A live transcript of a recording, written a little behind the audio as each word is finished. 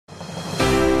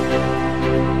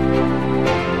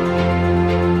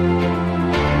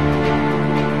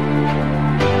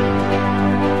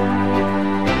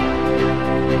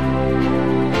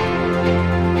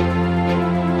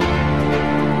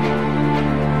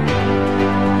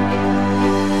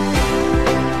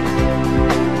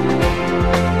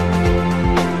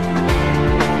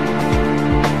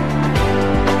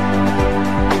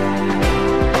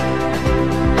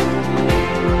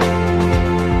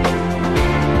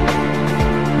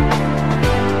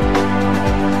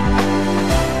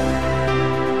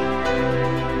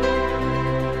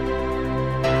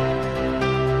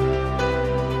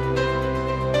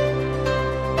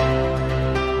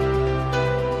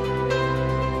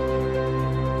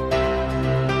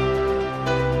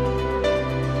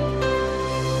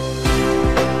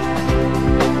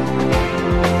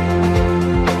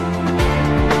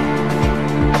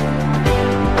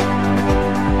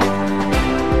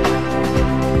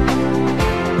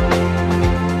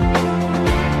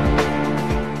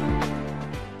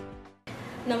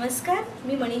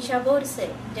मनीषा बोरसे.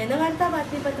 जनवार्ता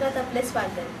बातमीपत्रात आपले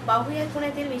स्वागत. पाहूया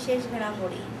पुण्यातील विशेष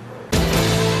घडामोडी.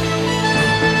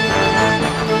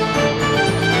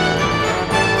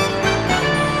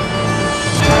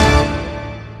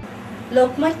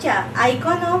 लोकमतच्या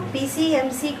icon of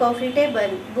PCMC coffee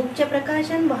table बुकचे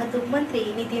प्रकाशन वाहतूक मंत्री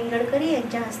नितीन गडकरी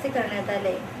यांच्या हस्ते करण्यात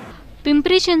आले.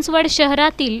 पिंपरी चिंचवड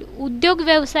शहरातील उद्योग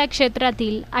व्यवसाय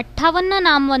क्षेत्रातील 58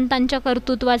 नामवंतांच्या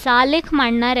कर्तृत्वाचा आलेख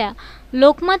मांडणाऱ्या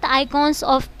लोकमत आयकॉन्स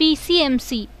ऑफ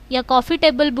PCMC या कॉफी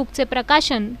टेबल बुकचे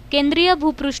प्रकाशन केंद्रीय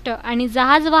भूपृष्ठ आणि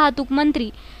जहाज वाहतूक मंत्री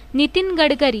नितीन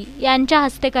गडकरी यांच्या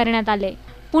हस्ते करण्यात आले.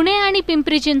 पुणे आणि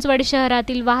पिंपरी चिंचवड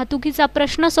शहरातील वाहतुकीचा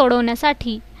प्रश्न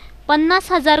सोडवण्यासाठी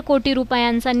 50,000 कोटी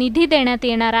रुपयांचा निधी देण्यात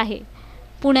येणार आहे.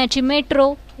 पुण्याची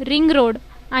मेट्रो, रिंग रोड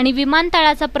आणि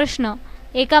विमानतळाचा प्रश्न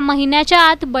एका महिन्याच्या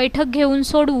आत बैठक घेऊन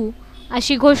सोडवू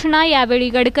अशी घोषणा यावेळी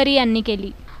गडकरी यांनी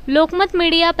केली. लोकमत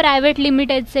मीडिया प्रायव्हेट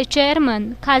लिमिटेडचे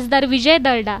चेअरमन खासदार विजय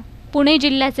दळडा, पुणे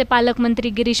जिल्ह्याचे पालकमंत्री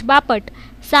गिरीश बापट,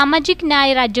 सामाजिक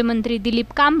न्याय राज्यमंत्री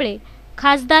दिलीप कांबळे,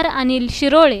 खासदार अनिल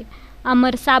शिरोळे,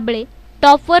 अमर साबळे,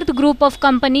 टॉपवर्थ ग्रुप ऑफ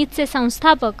कंपनीजचे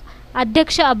संस्थापक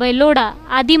अध्यक्ष अभय लोढा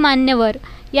आदी मान्यवर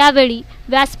यावेळी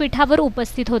व्यासपीठावर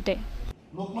उपस्थित होते.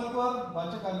 लोकमतवर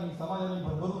वाचकांनी समाजाने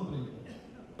भरभरून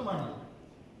प्रेम मांडले.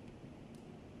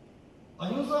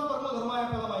 अहिंसा परमधर्म आहे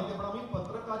आपल्याला माहिती आहे, पण आम्ही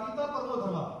पत्रकारिता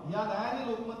परमधर्म या न्यायाने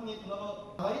लोकमतने एक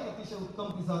अतिशय उत्तम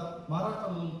प्रतिसाद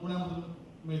महाराष्ट्रामधून पुण्यामधून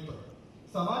मिळतो.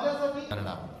 समाजासाठी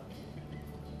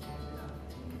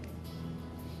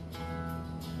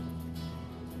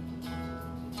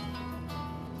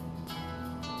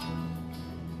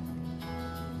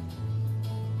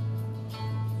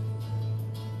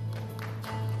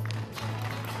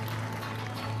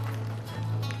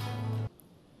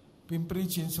पिंपरी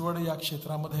चिंचवड या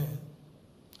क्षेत्रामध्ये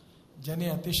ज्यांनी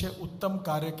अतिशय उत्तम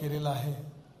कार्य केलेलं आहे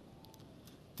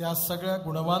त्या सगळ्या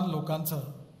गुणवान लोकांचं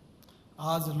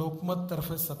आज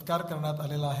लोकमततर्फे सत्कार करण्यात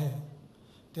आलेला आहे.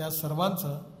 त्या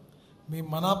सर्वांचं मी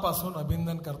मनापासून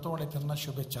अभिनंदन करतो आणि त्यांना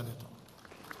शुभेच्छा देतो.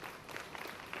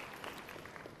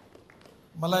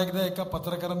 मला एकदा एका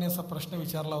पत्रकारांनी असा प्रश्न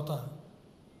विचारला होता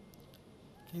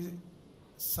की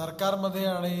सरकारमध्ये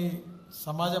आणि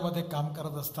समाजामध्ये काम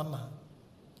करत असताना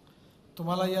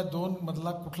तुम्हाला या दोन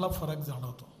मधला कुठला फरक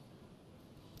जाणवतो.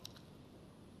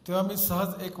 तेव्हा मी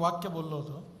सहज एक वाक्य बोललो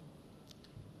होतो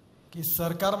की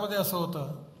सरकारमध्ये असं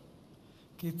होतं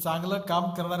की चांगलं काम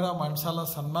करणाऱ्या माणसाला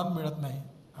सन्मान मिळत नाही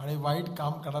आणि वाईट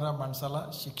काम करणाऱ्या माणसाला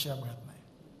शिक्षा मिळत नाही.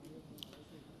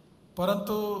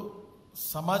 परंतु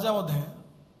समाजामध्ये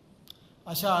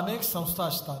अशा अनेक संस्था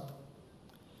असतात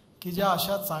की ज्या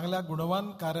अशा चांगल्या गुणवान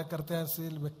कार्यकर्ते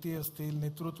असतील, व्यक्ती असतील,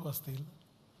 नेतृत्व असतील,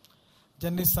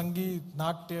 ज्यांनी संगीत,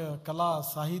 नाट्य, कला,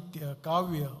 साहित्य,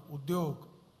 काव्य, उद्योग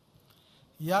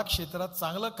या क्षेत्रात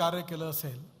चांगलं कार्य केलं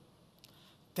असेल,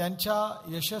 त्यांच्या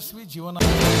यशस्वी जीवनात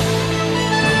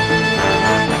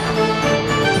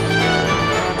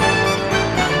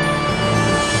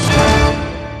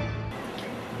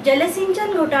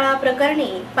जलसिंचन घोटाळा प्रकरणी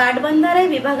पाटबंधारे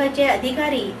विभागाचे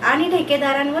अधिकारी आणि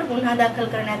ठेकेदारांवर गुन्हा दाखल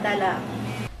करण्यात आला.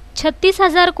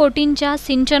 36,000 कोटींच्या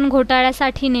सिंचन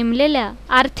घोटाळ्यासाठी नेमलेल्या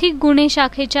आर्थिक गुन्हे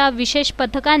शाखेच्या विशेष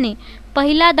पथकाने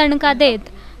पहिला दणका देत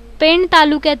पेण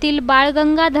तालुक्यातील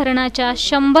बाळगंगा धरणाच्या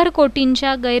 100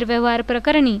 कोटींच्या गैरव्यवहार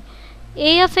प्रकरणी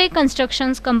AFA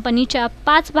कन्स्ट्रक्शन्स कंपनीच्या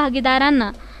 5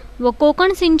 भागीदारांना व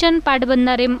कोकण सिंचन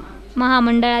पाटबंधारे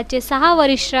महामंडळाचे 6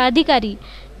 वरिष्ठ अधिकारी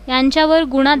यांच्यावर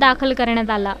गुन्हा दाखल करण्यात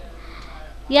आला.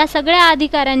 या सगळ्या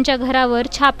अधिकाऱ्यांच्या घरावर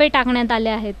छापे टाकण्यात आले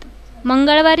आहेत.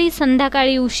 मंगळवारी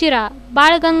संध्याकाळी उशिरा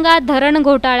बाळगंगा धरण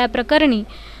घोटाळ्याप्रकरणी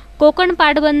कोकण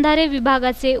पाटबंधारे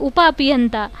विभागाचे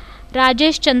उपअभियंता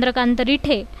राजेश चंद्रकांत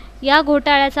रिठे या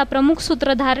घोटाळ्याचा प्रमुख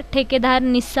सूत्रधार ठेकेदार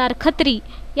निस्सार खत्री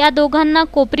या दोघांना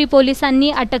कोपरी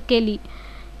पोलिसांनी अटक केली.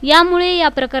 यामुळे या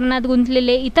प्रकरणात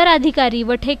गुंतलेले इतर अधिकारी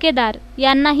व ठेकेदार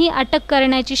यांनाही अटक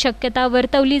करण्याची शक्यता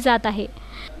वर्तवली जात आहे.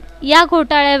 या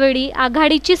घोटाळ्यावेळी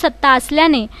आघाडीची सत्ता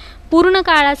असल्याने पूर्ण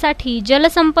काळासाठी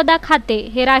जलसंपदा खाते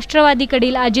हे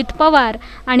राष्ट्रवादीकडील अजित पवार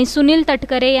आणि सुनील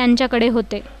तटकरे यांच्याकडे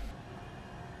होते.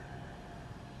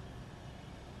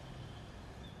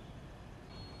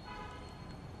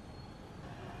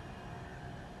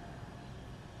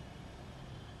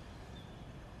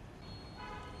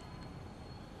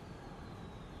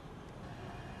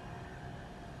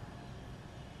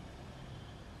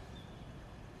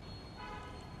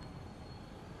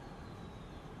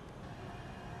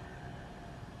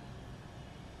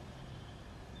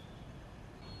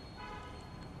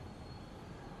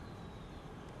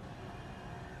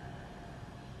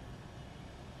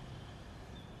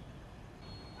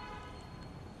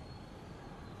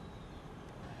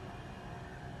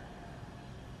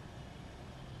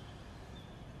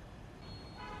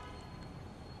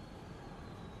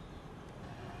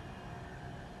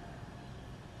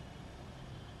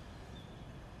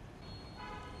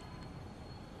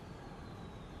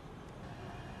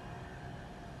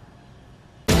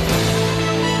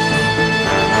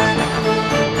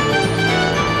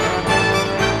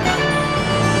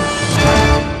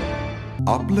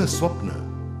 आपलं स्वप्न,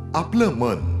 आपलं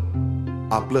मन,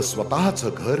 आपलं स्वतःचं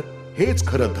घर हेच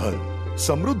खरं धन.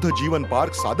 समृद्ध जीवन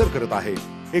पार्क सादर करत आहे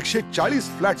 140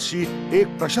 फ्लॅट्सची एक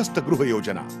प्रशस्त गृह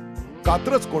योजना.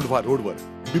 कात्रज कोंढवा रोडवर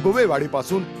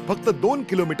बिबवेवाडीपासून फक्त 2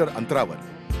 किलोमीटर अंतरावर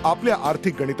आपल्या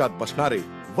आर्थिक गणितात बसणारे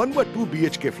 1 व 2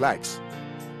 BHK फ्लॅट्स.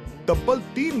 तब्बल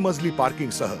 3 मजली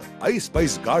पार्किंग सह ऐस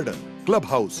पैस गार्डन, क्लब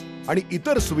हाऊस आणि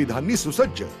इतर सुविधांनी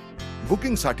सुसज्ज.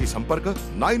 बुकिंग साठी संपर्क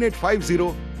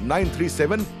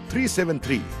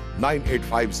 9850937373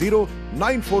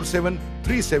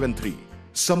 9850947373.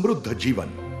 समृद्ध जीवन,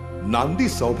 नांदी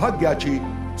सौभाग्याची,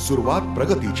 सुरुवात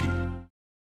प्रगतीची.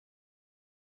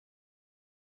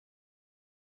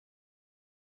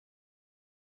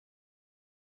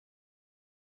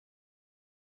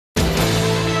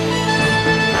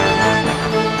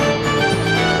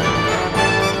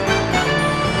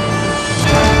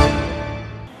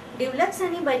 ड्युलक्स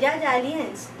आणि बजाज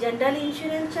अलियन्स जनरल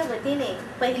इन्शुरन्सच्या वतीने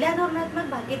पहिल्या धोरणात्मक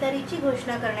भागीदारीची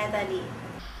घोषणा करण्यात आली.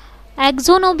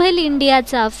 ॲक्झोनोबेल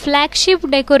इंडियाचा फ्लॅगशिप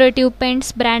डेकोरेटिव्ह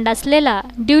पेंट्स ब्रँड असलेला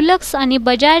ड्युलक्स आणि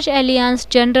बजाज अलियन्स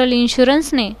जनरल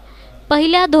इन्शुरन्सने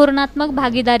पहिल्या धोरणात्मक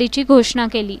भागीदारीची घोषणा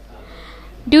केली.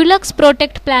 ड्युलक्स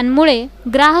प्रोटेक्ट प्लॅनमुळे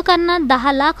ग्राहकांना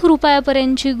 10 लाख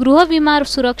रुपयापर्यंतची गृहविमा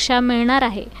सुरक्षा मिळणार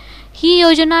आहे. ही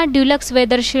योजना ड्युलक्स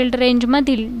वेदरशिल्ड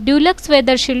रेंजमधील ड्युलक्स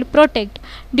वेदरशिल्ड प्रोटेक्ट,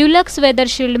 ड्युलक्स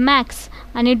वेदरशिल्ड मॅक्स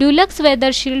आणि ड्युलक्स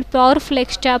वेदरशिल्ड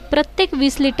पॉवरफ्लेक्सच्या प्रत्येक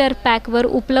 20 लिटर पॅकवर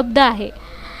उपलब्ध आहे.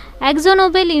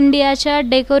 ॲक्झोनोबेल इंडियाच्या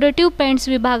डेकोरेटिव्ह पेंट्स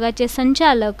विभागाचे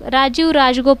संचालक राजीव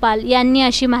राजगोपाल यांनी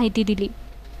अशी माहिती दिली.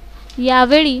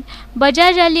 यावेळी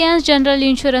बजाज अलियन्स जनरल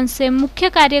इन्शुरन्सचे मुख्य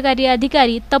कार्यकारी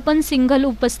अधिकारी तपन सिंघल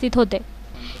उपस्थित होते.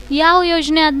 या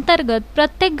योजनेअंतर्गत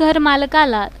प्रत्येक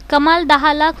घरमालकाला कमाल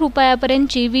 10 लाख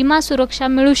रुपयापर्यंतची विमा सुरक्षा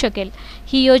मिळू शकेल.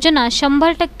 ही योजना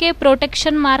 100%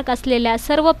 प्रोटेक्शन मार्क असलेल्या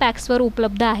सर्व पॅक्सवर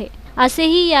उपलब्ध आहे,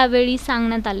 असेही यावेळी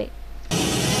सांगण्यात आले.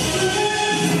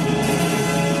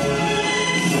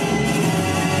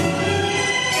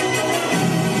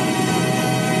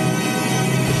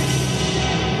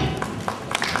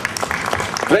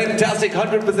 Fantastic,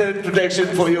 100% protection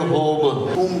for your home.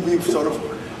 Whom we've sort of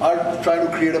are trying to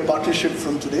create a partnership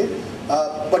from today.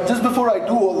 But just before I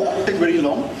do all that, take very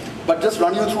long, but just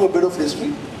run you through a bit of history.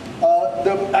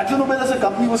 The AkzoNobel as a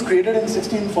company was created in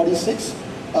 1646.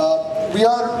 We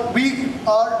are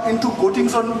into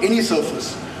coatings on any surface,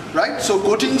 right? So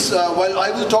coatings, while I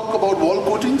will talk about wall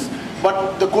coatings, but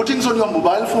the coatings on your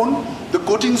mobile phone, the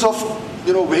coatings of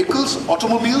vehicles,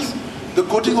 automobiles, the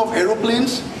coating of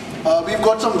aeroplanes. We've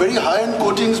got some very high-end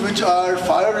coatings which are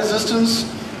fire resistance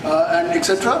and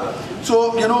etc. So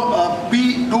we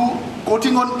do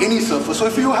coating on any surface. So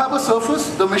if you have a surface,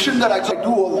 the mission that I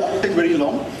do all that take very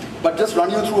long, but just run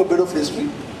you through a bit of history.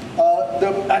 The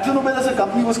AkzoNobel as a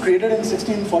company was created in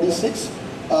 1646.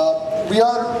 We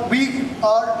are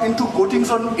into coatings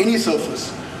on any surface,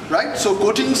 right? So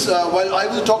coatings, while I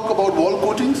will talk about wall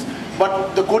coatings, but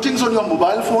the coatings on your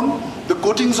mobile phone, the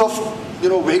coatings of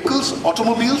vehicles,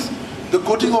 automobiles, the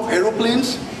coating of aeroplanes.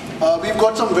 We've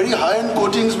got some very high-end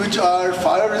coatings which are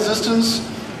fire resistance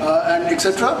and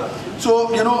etc. So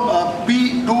we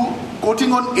do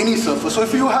coating on any surface. So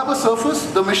if you have a surface,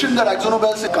 the mission that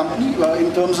AkzoNobel is a company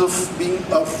in terms of being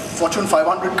a Fortune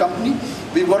 500 company,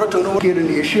 we've got a turnover here in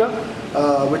Asia,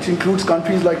 which includes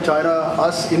countries like China,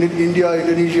 us, India,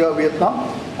 Indonesia, Vietnam,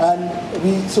 and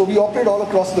we operate all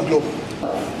across the globe.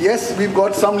 Yes, we've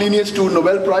got some lineage to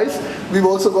Nobel Prize. We've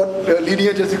also got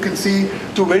lineage, as you can see,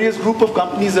 to various group of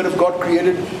companies that have got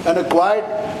created and acquired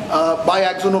by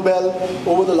AkzoNobel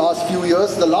over the last few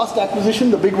years. The last acquisition,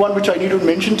 the big one which I need to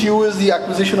mention to you, is the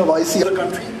acquisition of IC. The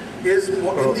country is in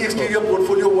the exterior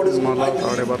portfolio. What is I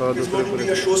believe is going to be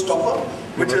a showstopper,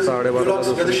 which is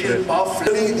Dulux Weathershield Power,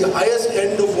 the highest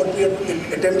end of what we are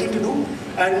attempting to do,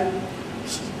 and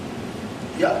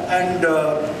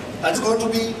it's going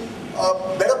to be a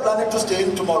better planet to stay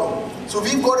in tomorrow. So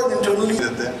we've got an internally.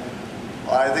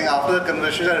 I think after the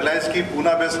conversation I realized कि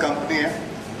Poona based company है,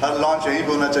 हर launch यहीं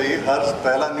पे होना चाहिए, हर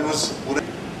पहला news पूरे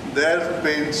their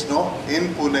paints in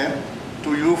Pune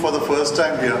to you for the first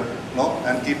time here,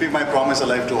 and keeping my promise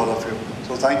alive to all of you.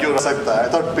 So thank you. सकता है. I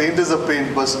thought paint is a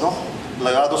paint, बस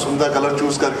लगा दो सुंदर color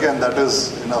choose करके and that is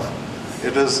enough.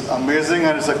 It is amazing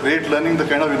and it's a great learning the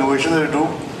kind of innovation that you do,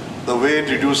 the way it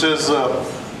reduces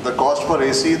the cost per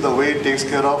AC, the way it takes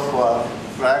care of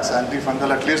cracks,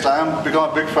 antifungal. At least I am become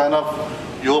a big fan of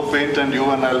your paint and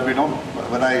you, and I'll be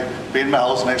when I paint my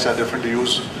house next, I definitely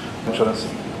use insurance.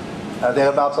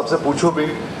 अगर मैं आप सबसे पूछूं भी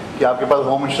कि आपके pass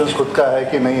home insurance खुद का है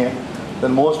कि नहीं है,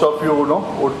 then most of you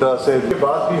would say.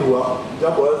 बात भी हुआ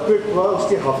जब earthquake हुआ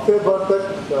उसके हफ्ते भर तक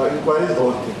इंक्वायरीज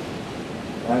बहुत थी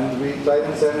and we tried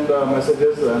to send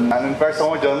messages, and in fact some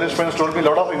of my journalist friends told me a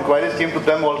lot of inquiries came to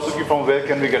them also कि from where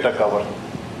can we get a cover.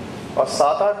 और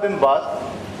 7-8 दिन बाद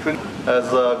as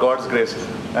God's grace,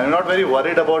 and we're not very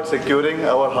worried about securing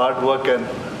our hard work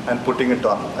and putting it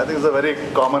on. I think it's a very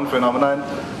common phenomenon.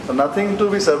 So nothing to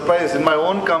be surprised. In my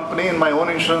own company, in my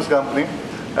own insurance company,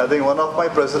 I think one of my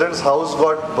president's house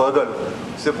got burgled.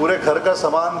 So पूरे घर का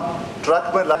सामान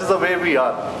truck में. That is the way we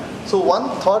are. So one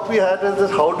thought we had is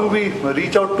this: how do we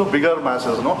reach out to bigger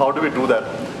masses? No, how do we do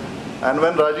that? And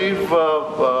when Rajiv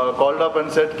called up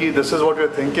and said, "Ki this is what we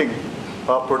are thinking,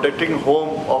 protecting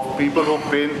home of people who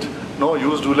paint, no,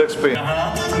 use Dulux paint."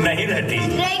 नहीं रहती।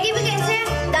 रहेगी भी कैसे?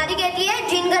 दादी कहती है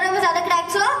जिन घरों में ज्यादा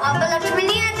क्रैक्स हो वहाँ पर लक्ष्मी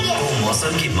नहीं आती है।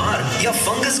 मौसम की मार या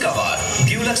फंगस का वार,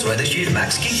 ड्यूलक्स वेदरशील्ड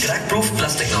मैक्स की क्रैक प्रूफ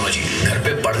प्लस टेक्नोलॉजी घर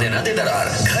पे पड़ने न दे दरार,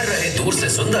 घर रहे दूर से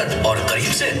सुंदर और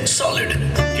करीब से सॉलिड।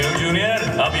 क्यों जूनियर,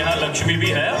 अब यहाँ लक्ष्मी भी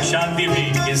है और शांति भी,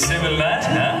 किससे मिलना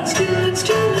है?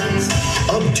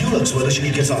 अब ड्यूलक्स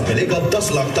वेदरशील्ड के साथ मिलेगा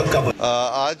 10 लाख तक का।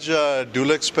 आज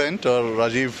ड्यूलक्स पेंट और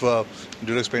राजीव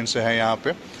ड्यूलक्स पेंट से हैं यहाँ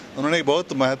पे। उन्होंने एक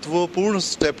बहुत महत्वपूर्ण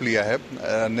स्टेप लिया है।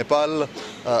 नेपाल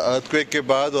अर्थक्वेक के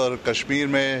बाद और कश्मीर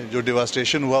में जो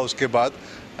डिवास्टेशन हुआ उसके बाद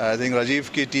आई थिंक राजीव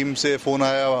की टीम से फ़ोन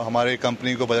आया हमारे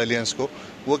कंपनी को, बजालियंस को।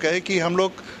 वो कहे कि हम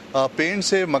लोग पेंट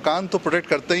से मकान तो प्रोटेक्ट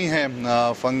करते ही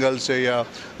हैं फंगल से या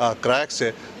crack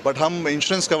say, but Hum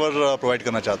insurance cover provide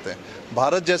करना चाहते हैं।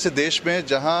 भारत जैसे देश में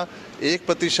जहां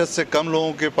 1% से कम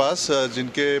लोगों के पास,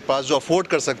 जिनके पास जो अफोर्ड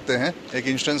कर सकते हैं एक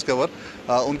इंश्योरेंस कवर,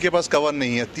 उनके पास कवर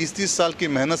नहीं है। 30-30 साल की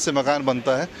मेहनत से मकान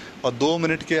बनता है और 2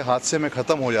 मिनट के हादसे में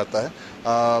ख़त्म हो जाता है।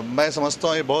 मैं समझता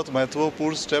हूँ ये बहुत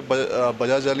महत्वपूर्ण स्टेप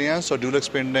बजाज एलियंस और ड्यूलक्स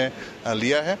पेंट ने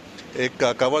लिया है। एक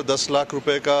कवर 10 लाख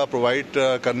रुपए का प्रोवाइड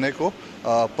करने को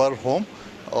पर होम,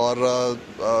 और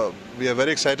we R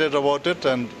very excited about it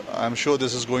and I am sure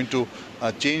this is going to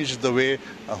change the way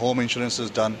home insurance is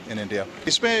done in India.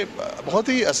 इसमें बहुत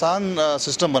ही आसान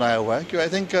सिस्टम बनाया हुआ है, क्योंकि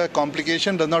I think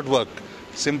complication does not work,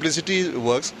 simplicity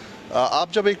works.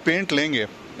 आप जब एक पेंट लेंगे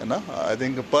है ना, आई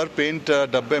थिंक पर पेंट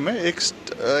डब्बे में एक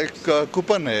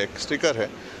कूपन है, एक स्टिकर है,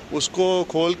 उसको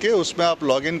खोल के उसमें आप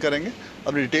लॉग इन करेंगे,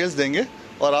 अपनी डिटेल्स देंगे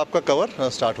और आपका कवर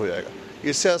स्टार्ट हो जाएगा।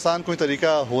 इससे आसान कोई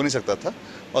तरीका हो नहीं सकता था।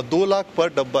 और 2 लाख पर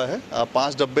डब्बा है,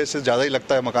 5 डब्बे से ज़्यादा ही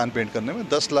लगता है मकान पेंट करने में।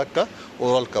 10 लाख का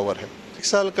ओवरऑल कवर है। 1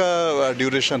 साल का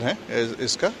ड्यूरेशन है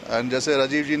इसका। एंड जैसे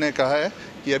राजीव जी ने कहा है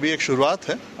कि अभी एक शुरुआत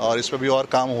है और इस पर भी और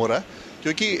काम हो रहा है,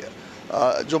 क्योंकि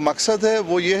जो मकसद है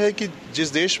वो ये है कि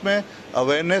जिस देश में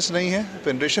अवेयरनेस नहीं है,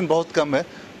 पेनिट्रेशन बहुत कम है,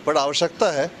 बट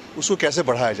आवश्यकता है, उसको कैसे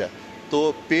बढ़ाया जाए। तो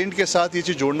पेंट के साथ ये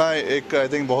चीज़ जोड़ना एक आई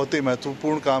थिंक बहुत ही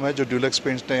महत्वपूर्ण काम है जो ड्यूलक्स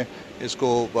पेंट्स ने इसको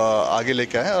आगे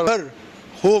लेके आए। और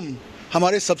होम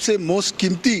हमारे सबसे मोस्ट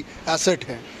कीमती एसेट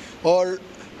है, और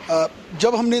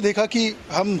जब हमने देखा कि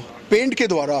हम पेंट के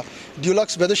द्वारा,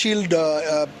 ड्यूलक्स वेदरशील्ड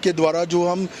के द्वारा जो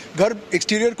हम घर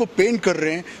एक्सटीरियर को पेंट कर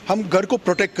रहे हैं, हम घर को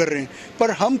प्रोटेक्ट कर रहे हैं,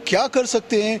 पर हम क्या कर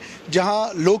सकते हैं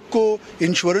जहां लोग को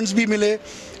इंश्योरेंस भी मिले।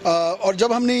 और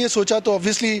जब हमने ये सोचा तो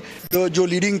ऑब्वियसली जो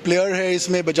लीडिंग प्लेयर है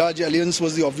इसमें बजाज एलियंस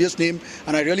वाज the obvious name,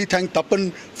 and I really thank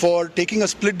Tapan for taking a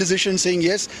split decision, saying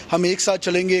yes हम एक साथ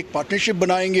चलेंगे, एक पार्टनरशिप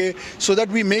बनाएंगे so that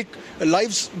we make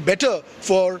lives better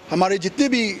for हमारे जितने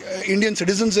भी इंडियन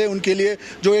सिटीजन्स हैं उनके लिए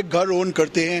जो एक घर ओन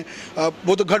करते हैं।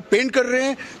 वो तो घर पेंट कर रहे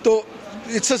हैं, तो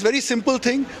it's a very simple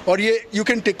thing, और ये you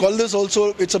can call this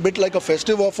also it's a bit like a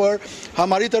festive offer.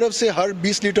 हमारी तरफ से हर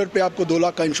 20 लीटर पे आपको 2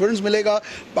 लाख का इंश्योरेंस मिलेगा।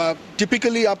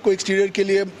 टिपिकली आपको एक्सटीरियर के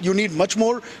लिए you need much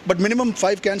more, but minimum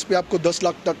 5 cans पे आपको 10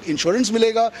 लाख तक इंश्योरेंस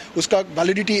मिलेगा। उसका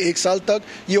वैलिडिटी 1 साल तक।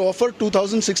 ये ऑफर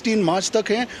 2016 मार्च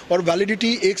तक है और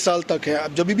वैलिडिटी 1 साल तक है।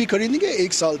 आप जब भी खरीदेंगे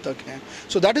 1 साल तक है।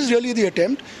 So that is really the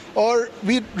attempt, और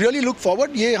वी रियली लुक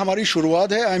फॉरवर्ड। ये हमारी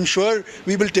शुरुआत है। I am sure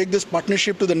we will take this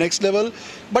partnership to the next level,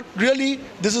 but really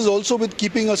this is also with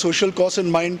keeping a social cause in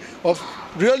mind of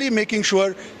really making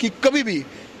sure कि कभी भी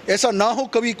ऐसा ना हो,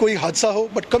 कभी कोई हादसा हो,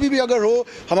 बट कभी भी अगर हो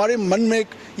हमारे मन में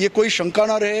ये कोई शंका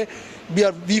ना रहे,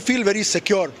 we feel very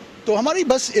secure। तो हमारी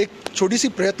बस एक छोटी सी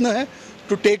प्रयत्न है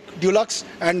to take Dulux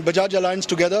and Bajaj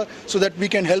Alliance together so that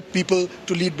we can help people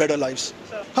to lead better lives।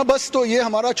 हाँ, बस तो ये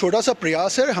हमारा छोटा सा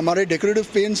प्रयास है। हमारे डेकोरेटिव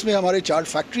पेंट्स में हमारे 4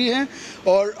 फैक्ट्री हैं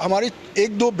और हमारे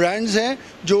 1-2 ब्रांड्स हैं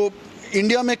जो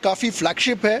इंडिया में काफ़ी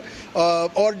फ्लैगशिप है,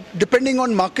 और डिपेंडिंग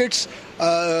ऑन मार्केट्स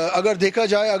अगर देखा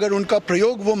जाए, अगर उनका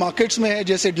प्रयोग वो मार्केट्स में है,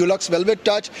 जैसे Dulux velvet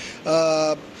touch,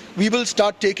 we will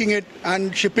start taking it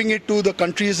end shipping it to the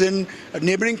countries in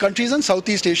neighbouring countries end south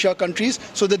east Asia countries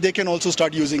so that they can also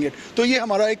start using it. तो ये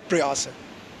हमारा एक प्रयास है।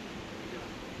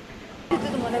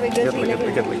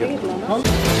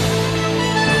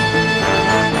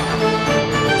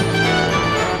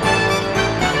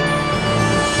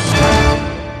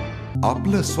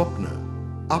 आपलं स्वप्न,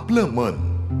 आपलं मन,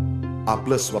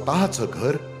 आपलं स्वतःचं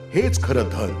घर हेच खरं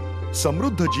धन.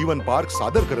 समृद्ध जीवन पार्क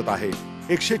सादर करत आहे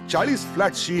 140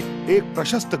 फ्लॅट्सची एक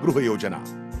प्रशस्त गृह योजना.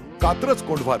 कात्रज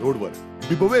कोंढवा रोडवर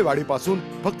बिबवेवाडीपासून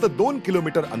फक्त 2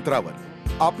 किलोमीटर अंतरावर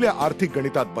आपल्या आर्थिक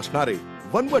गणितात बसणारे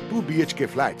 1 व 2 BHK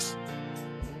फ्लॅट्स.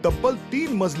 तब्बल 3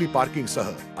 मजली पार्किंग सह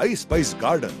ऐस पैस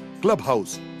गार्डन, क्लब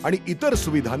हाऊस आणि इतर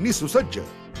सुविधांनी सुसज्ज.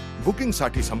 बुकिंग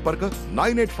साठी संपर्क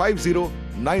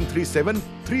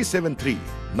 9850937373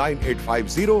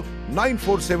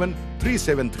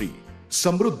 9850947373.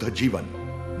 समृद्ध जीवन,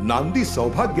 नांदी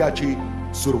सौभाग्याची,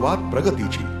 सुरुवात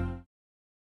प्रगतीची.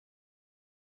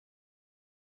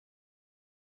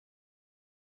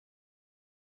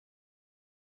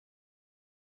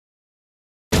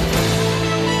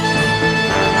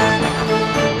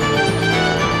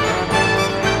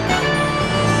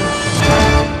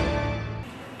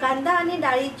 कांदा आणि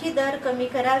डाळीची दर कमी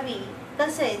करावी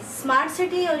तसेच स्मार्ट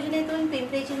सिटी योजनेतून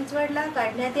पिंपरी चिंचवडला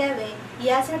काढण्यात यावे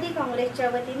यासाठी काँग्रेसच्या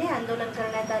वतीने आंदोलन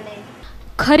करण्यात आले.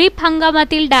 खरीप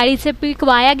हंगामातील डाळीचे पीक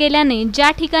वाया गेल्याने ज्या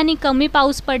ठिकाणी कमी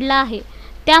पाऊस पडला आहे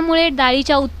त्यामुळे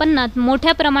डाळीच्या उत्पन्नात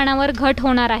मोठ्या प्रमाणावर घट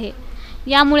होणार आहे.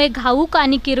 यामुळे घाऊक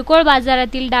आणि किरकोळ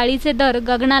बाजारातील डाळीचे दर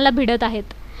गगनाला भिडत आहेत.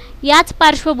 याच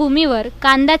पार्श्वभूमीवर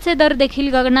कांद्याचे दर देखील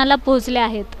गगनाला पोहोचले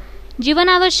आहेत.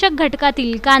 जीवनावश्यक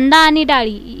घटकातील कांदा आणि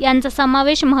डाळी यांचा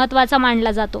समावेश महत्त्वाचा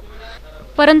मानला जातो,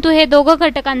 परंतु हे दोघं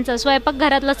घटकांचा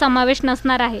स्वयंपाकघरातला समावेश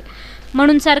नसणार आहे.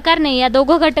 म्हणून सरकारने या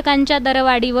दोघं घटकांच्या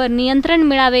दरवाढीवर नियंत्रण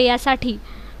मिळावे यासाठी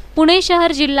पुणे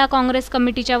शहर जिल्हा काँग्रेस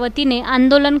कमिटीच्या वतीने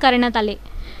आंदोलन करण्यात आले.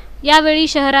 यावेळी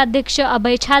शहराध्यक्ष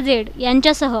अभय छाजेड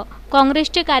यांच्यासह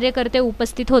काँग्रेसचे कार्यकर्ते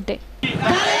उपस्थित होते.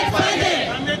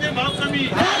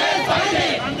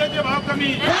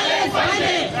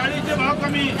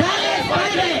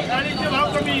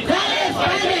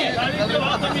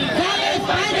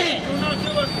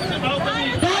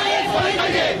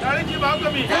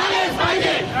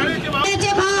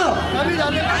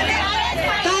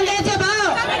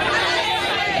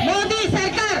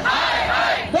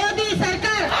 मोदी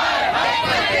सरकार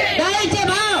डाळीचे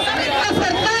भाव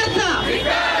सरकारचा,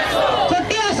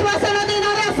 खोटी आश्वासनं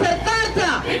देणाऱ्या सरकारचा,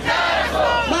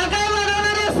 महागाई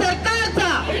वाढवणाऱ्या सरकारचा,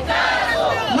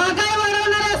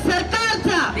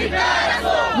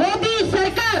 मोदी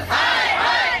सरकार.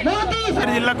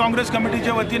 जिल्हा काँग्रेस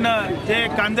कमिटीच्या वतीनं जे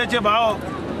कांद्याचे भाव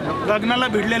गगनाला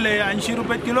भिडलेले आहे, 80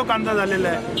 रुपये किलो कांदा झालेला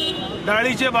आहे.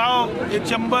 डाळीचे भाव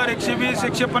 100, 120,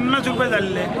 150 रुपये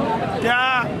झालेले आहे.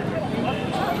 त्या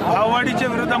भाववाढीच्या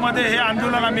विरोधामध्ये हे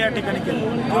आंदोलन आम्ही या ठिकाणी केलं.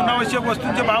 जीवनावश्यक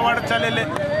वस्तूंचे भाव वाढत चाललेले,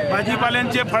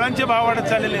 भाजीपाल्यांचे, फळांचे भाव वाढत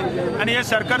चाललेले आणि हे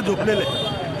सरकार झोपलेलं आहे.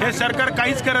 हे सरकार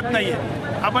काहीच करत नाही आहे.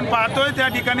 आपण पाहतोय त्या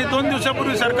ठिकाणी 2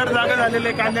 दिवसापूर्वी सरकार जागा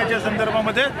झालेले कांद्याच्या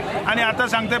संदर्भामध्ये आणि आता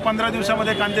सांगते 15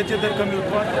 दिवसामध्ये कांद्याचे दर कमी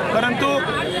होतो. परंतु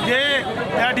जे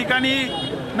त्या ठिकाणी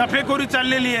नफेखोरी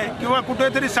चाललेली आहे किंवा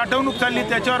कुठेतरी साठवणूक चालली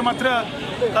त्याच्यावर मात्र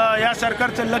या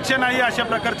सरकारचं लक्ष नाही, अशा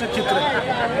प्रकारचं चित्र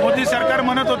आहे. मोदी सरकार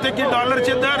म्हणत होते की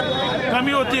डॉलरचे दर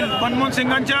कमी होतील, मनमोहन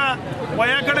सिंगांच्या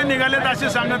वयाकडे निघालेत असे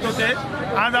सांगत होते.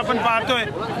 आज आपण पाहतोय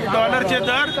की डॉलरचे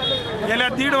दर गेल्या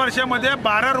 1.5 वर्षामध्ये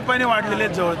 12 रुपयाने वाढलेले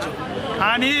आहेत जवळचे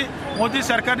आणि मोदी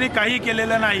सरकारने काही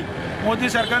केलेलं नाही. मोदी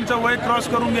सरकारचं वय क्रॉस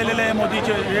करून गेलेलं आहे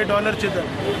मोदीचे हे डॉलरचे दर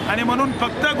आणि म्हणून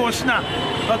फक्त घोषणा,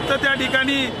 फक्त त्या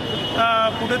ठिकाणी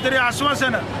कुठेतरी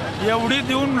आश्वासनं एवढी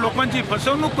देऊन लोकांची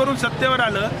फसवणूक करून सत्तेवर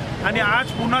आलं आणि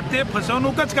आज पुन्हा ते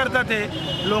फसवणूकच करतात. हे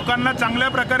लोकांना चांगल्या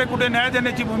प्रकारे कुठे न्याय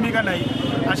देण्याची भूमिका नाही.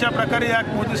 अशा प्रकारे या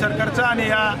मोदी सरकारचा आणि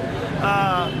या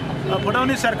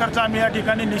फडणवीस सरकारचा आम्ही या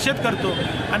ठिकाणी निषेध करतो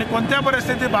आणि कोणत्या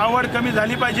परिस्थितीत भाववाढ कमी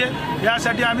झाली पाहिजे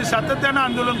यासाठी आम्ही सातत्यानं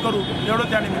आंदोलन करू, एवढं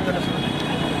त्या निमित्तानं.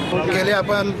 गेले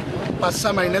आपण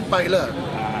 5-6 महिन्यात पाहिलं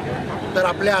तर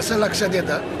आपल्या असं लक्षात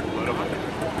येतं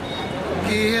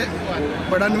की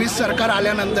फडणवीस सरकार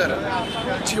आल्यानंतर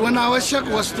जीवनावश्यक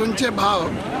वस्तूंचे भाव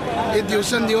हे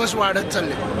दिवसेंदिवस वाढत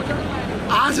चालले.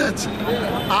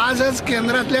 आजच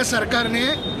केंद्रातल्या सरकारने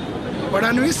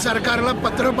फडणवीस सरकारला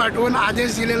पत्र पाठवून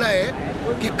आदेश दिलेला आहे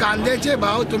की कांद्याचे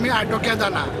भाव तुम्ही आटोक्यात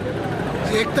आणा.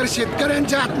 एकतर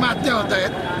शेतकऱ्यांच्या आत्महत्या होत आहेत.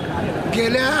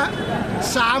 गेल्या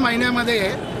 6 महिन्यामध्ये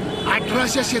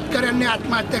 1800 शेतकऱ्यांनी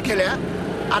आत्महत्या केल्या.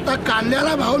 आता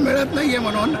कांद्याला भाव मिळत नाही आहे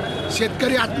म्हणून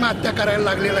शेतकरी आत्महत्या करायला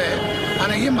लागलेला आहे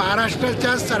आणि ही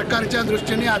महाराष्ट्राच्या सरकारच्या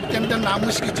दृष्टीने अत्यंत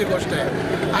नामुष्कीची गोष्ट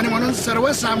आहे आणि म्हणून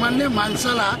सर्वसामान्य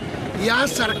माणसाला या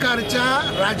सरकारच्या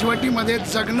राजवटीमध्ये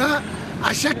जगणं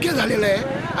अशक्य झालेलं आहे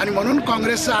आणि म्हणून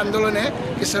काँग्रेसचं आंदोलन आहे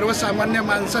की सर्वसामान्य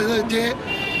माणसाचं जे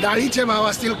डाळीचे भाव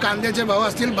असतील, कांद्याचे भाव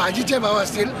असतील, भाजीचे भाव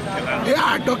असतील हे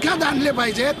आटोक्यात आणले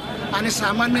पाहिजेत आणि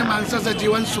सामान्य माणसाचं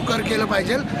जीवन सुकर केलं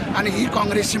पाहिजे आणि ही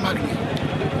काँग्रेसची मागणी आहे.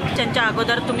 इलेक्शनच्या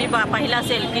अगोदर तुम्ही पाहिलं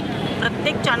असेल की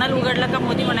प्रत्येक चॅनल उघडलं का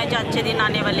मोदी म्हणायचे आजचे दिन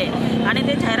आनेवाले, आणि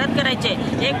ते जाहिरात करायचे.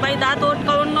 एक बाई दात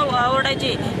ओरडून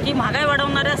ओरडायची की महागाई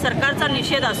वाढवणाऱ्या सरकारचा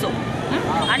निषेध असो.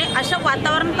 आणि असं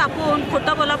वातावरण तापून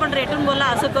खोटं बोला पण रेटून बोला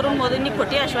असं करून मोदींनी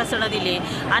खोटी आश्वासनं दिली.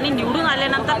 आणि निवडून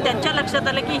आल्यानंतर त्यांच्या लक्षात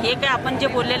आलं की हे काय आपण जे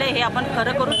बोललेलं आहे हे आपण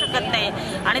खरं करू शकत नाही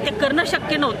आणि ते करणं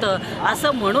शक्य नव्हतं.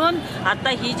 असं म्हणून आता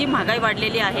ही जी महागाई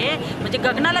वाढलेली आहे म्हणजे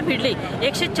गगनाला भिडली.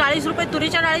 140 रुपये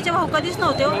तुरीच्या डाळीचे भाव कधीच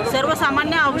नव्हते हो.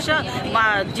 सर्वसामान्य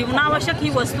जीवनावश्यक ही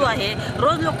वस्तू आहे.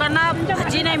 रोज लोकांना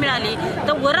भाजी नाही मिळाली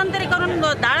तर वरण तरी करून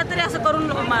डाळ तरी असं करून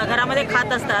घरामध्ये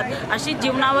खात असतात. अशी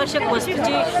जीवनावश्यक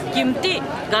वस्तूची किंमती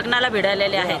गगनाला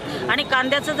भिडालेल्या आहेत. आणि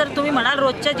कांद्याचं जर तुम्ही म्हणाल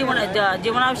रोजच्या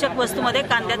जीवनावश्यक वस्तूमध्ये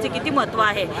कांद्याचे किती महत्त्व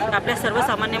आहे आपल्या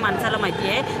सर्वसामान्य माणसाला माहिती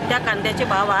आहे. त्या कांद्याचे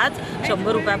भाव आज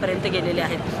 100 रुपयापर्यंत गेलेले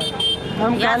आहेत.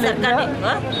 या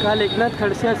सरकारने काल एकनाथ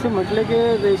खडसे असे म्हटले की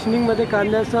रेशनिंगमध्ये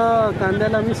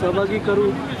कांद्याला आम्ही सहभागी करू,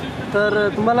 तर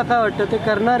तुम्हाला काय वाटतं ते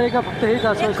करणार आहे का फक्त हेच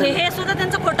आश्वासन? हे सुद्धा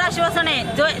त्यांचं खोटं आश्वासन आहे.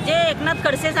 जे एकनाथ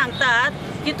खडसे सांगतात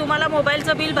की तुम्हाला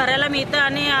मोबाईलचं बिल भरायला मिळतं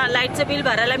आणि लाईटचं बिल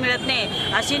भरायला मिळत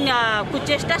नाही अशी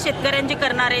कुचेष्टा शेतकऱ्यांची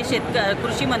करणारे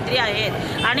कृषी मंत्री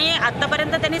आहेत. आणि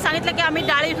आत्तापर्यंत त्यांनी सांगितलं की आम्ही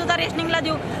डाळीसुद्धा रेशनिंगला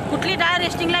देऊ. कुठली डाळ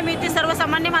रेशनिंगला मिळते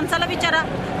सर्वसामान्य माणसाला विचारा.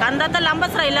 कांदा तर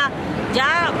लांबच राहिला. ज्या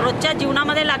रोजच्या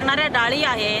जीवनामध्ये लागणाऱ्या डाळी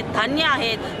आहेत, धान्य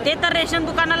आहेत, ते तर रेशन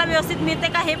दुकानाला व्यवस्थित मिळते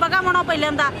का हे बघा म्हणा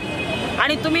पहिल्यांदा.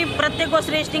 आणि तुम्ही प्रत्येक गोष्ट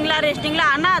रेशनिंगला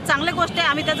आणा, चांगली गोष्ट आहे,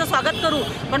 आम्ही त्याचं स्वागत करू.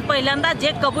 पण पहिल्यांदा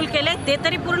जे कबूल केले ते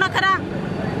तरी पूर्ण करा.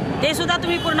 ते सुद्धा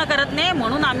तुम्ही पूर्ण करत नाही.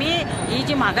 म्हणून आम्ही ही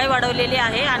जी महागाई वाढवलेली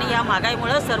आहे आणि या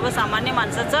महागाईमुळं सर्वसामान्य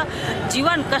माणसाचं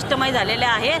जीवन कष्टमय झालेलं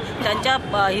आहे. त्यांच्या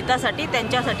हितासाठी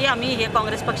त्यांच्यासाठी आम्ही हे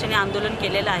काँग्रेस पक्षाने आंदोलन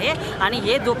केलेलं आहे. आणि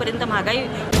हे जोपर्यंत महागाई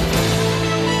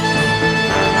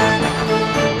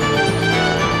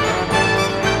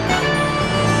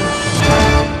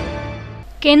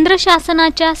केंद्र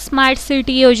शासनाच्या स्मार्ट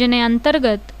सिटी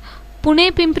योजनेअंतर्गत पुणे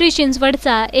पिंपरी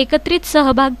चिंचवडचा एकत्रित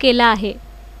सहभाग केला आहे.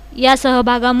 या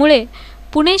सहभागामुळे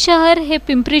पुणे शहर हे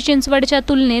पिंपरी चिंचवडच्या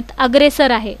तुलनेत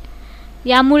अग्रेसर आहे.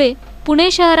 यामुळे पुणे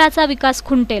शहराचा विकास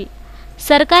खुंटेल.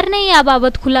 सरकारने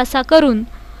याबाबत खुलासा करून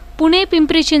पुणे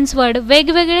पिंपरी चिंचवड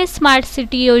वेगवेगळे स्मार्ट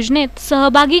सिटी योजनेत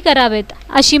सहभागी करावेत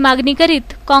अशी मागणी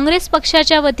करीत काँग्रेस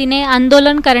पक्षाच्या वतीने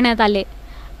आंदोलन करण्यात आले.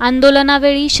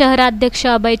 आंदोलनावेळी शहराध्यक्ष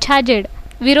अभय छाजेड,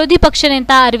 विरोधी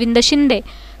पक्षनेता अरविंद शिंदे,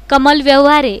 कमल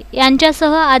व्यवहारे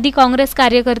यांच्यासह आदी काँग्रेस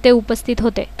कार्यकर्ते उपस्थित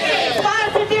होते.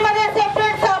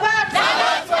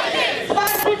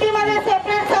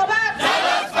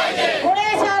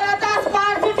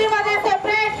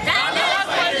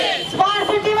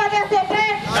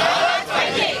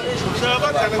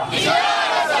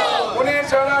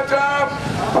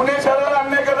 पुणे शहराला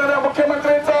अन्याय करणाऱ्या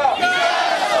मुख्यमंत्र्यांचा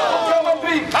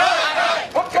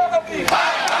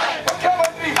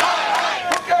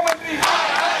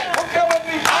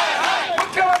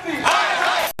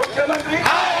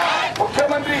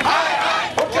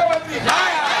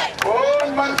कोण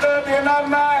म्हणतं देणार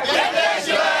नाही,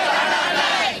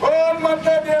 कोण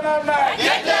म्हणतं देणार नाही,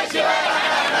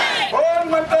 कोण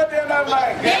म्हणतं देणार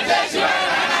नाही.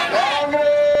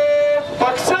 काँग्रेस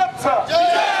पक्षाचा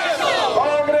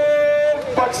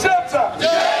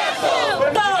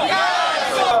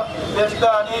ज्येष्ठ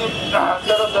आणि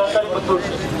सर्व सहकारी बंधू,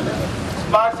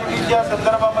 स्मार्ट सिटीच्या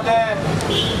संदर्भामध्ये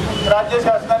राज्य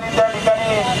शासनाने त्या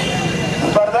ठिकाणी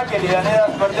स्पर्धा केली आणि या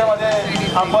स्पर्धेमध्ये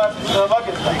आपण सहभाग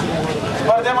घेतला.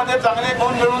 स्पर्धेमध्ये चांगले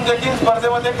गुण मिळवून देखील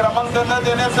स्पर्धेमध्ये क्रमांक न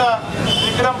देण्याचा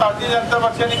विक्रम भारतीय जनता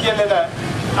पक्षाने केलेला आहे.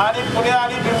 आणि पुणे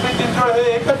आणि पिंपरी चिंचवड हे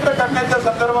एकत्र करण्याच्या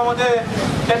संदर्भामध्ये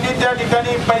त्यांनी त्या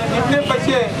ठिकाणी निम्मे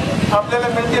पैसे आपल्याला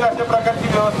मिळतील अशा प्रकारची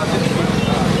व्यवस्था केली.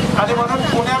 आणि म्हणून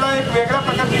पुण्याला एक वेगळ्या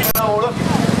प्रकारची ओळख,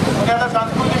 पुण्याला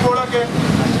सांस्कृतिक ओळख आहे.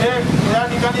 हे या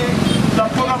ठिकाणी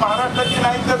संपूर्ण महाराष्ट्राची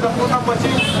नाही तर संपूर्ण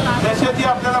पश्चिम देशाची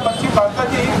आपल्याला पश्चिम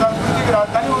भारताची ही सांस्कृतिक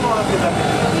राजधानी म्हणून ओळखली जाते.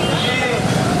 ही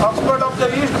ऑक्सफर्ड ऑफ द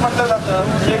ईस्ट म्हटलं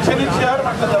जातं, शैक्षणिक शहर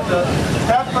म्हटलं जातं,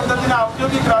 त्याच पद्धतीने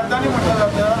औद्योगिक राजधानी म्हटलं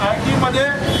जातं. IT मध्ये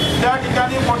त्या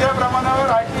ठिकाणी मोठ्या प्रमाणावर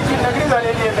ITची नगरी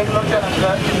झालेली आहे बेंगलोरच्या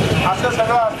नंतर. असं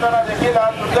सगळं असताना देखील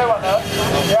आज दुर्दैवानं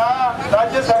या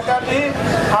राज्य सरकारने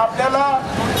आपल्याला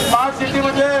स्मार्ट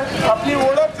सिटीमध्ये आपली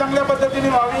ओळख चांगल्या पद्धतीने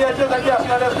व्हावी याच्यासाठी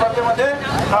असणाऱ्या स्पर्धेमध्ये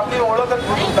आपली ओळखच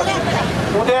बुडवून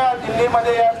टाकली. उद्या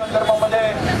दिल्लीमध्ये या संदर्भामध्ये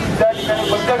त्या ठिकाणी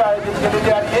बैठक आयोजित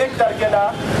केलेली आणि 1 तारखेला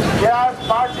या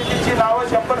स्मार्ट सिटीची नावं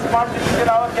 100 स्मार्ट सिटीची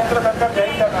नावं केंद्र सरकार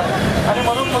जाहीर करणार आणि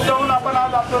म्हणून मुद्दाहून आपण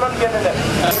आज आंदोलन केलेलं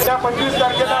आहे. त्या 25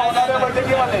 तारखेला होणाऱ्या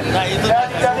बैठकीमध्ये त्या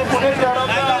ठिकाणी पुणे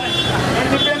शहराचा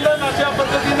इंडिपेंडंट अशा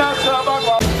पद्धतीनं सहभाग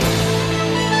व्हावा.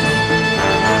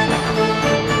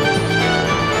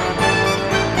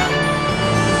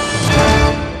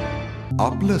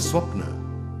 आपलं स्वप्न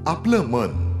आपलं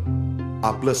मन,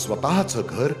 आपलं स्वतःचं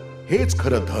घर हेच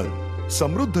खरं धन.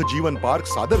 समृद्ध जीवन पार्क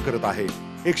सादर करत आहे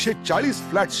 140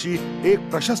 फ्लॅट्सची एक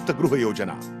प्रशस्त गृह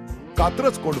योजना.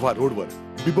 कात्रज कोंढवा रोडवर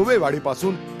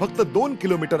बिबवेवाडीपासून फक्त 2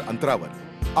 किलोमीटर अंतरावर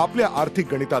आपल्या आर्थिक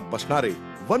गणितात बसणारे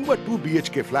 1 व 2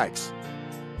 BHK फ्लॅट्स.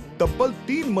 तब्बल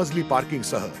 3 मजली पार्किंग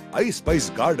सह ऐस पैस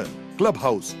गार्डन, क्लब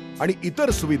हाऊस आणि इतर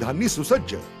सुविधांनी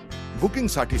सुसज्ज. बुकिंग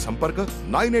साठी संपर्क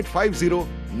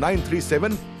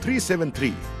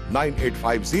 9850937373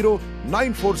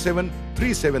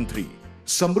 9850947373.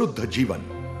 समृद्ध जीवन,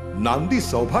 नांदी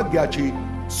सौभाग्याची,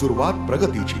 सुरुवात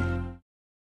प्रगतीची.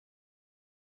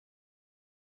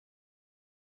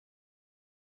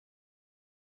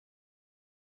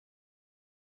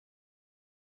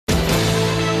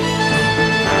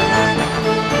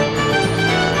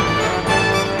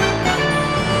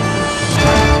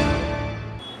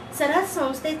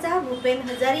 संस्थेचा भूपेन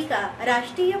हजारिका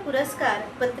राष्ट्रीय पुरस्कार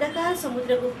पत्रकार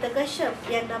समुद्रगुप्त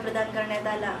कश्यप यांना प्रदान करण्यात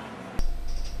आला.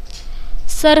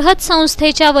 सरहद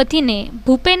संस्थेच्या वतीने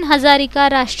भूपेन हजारिका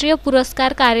राष्ट्रीय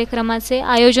पुरस्कार कार्यक्रमाचे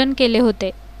आयोजन केले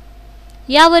होते.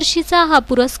 या वर्षीचा हा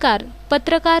पुरस्कार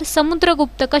पत्रकार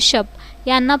समुद्रगुप्त कश्यप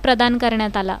यांना प्रदान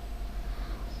करण्यात आला.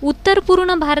 उत्तर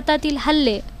पूर्ण भारतातील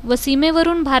हल्ले व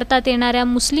सीमेवरून भारतात येणाऱ्या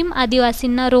मुस्लिम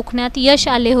आदिवासींना रोखण्यात यश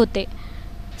आले होते.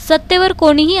 सत्तेवर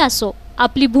कोणीही असो,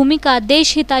 आपली भूमिका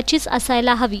देशहिताचीच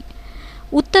असायला हवी.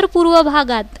 उत्तर पूर्व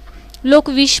भागात लोक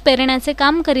विष पेरण्याचे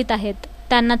काम करीत आहेत.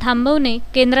 त्यांना थांबवणे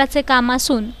केंद्राचे काम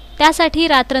असून त्यासाठी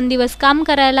रात्रंदिवस काम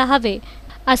करायला हवे,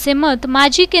 असे मत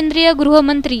माजी केंद्रीय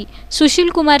गृहमंत्री सुशील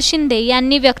कुमार शिंदे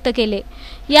यांनी व्यक्त केले.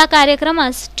 या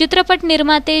कार्यक्रमास चित्रपट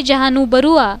निर्माते जहानू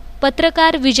बरुआ,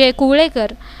 पत्रकार विजय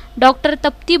कुवळेकर, डॉक्टर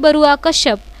तप्ती बरुआ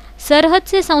कश्यप,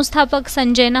 सरहदचे संस्थापक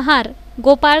संजय नहार,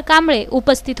 गोपाळ कांबळे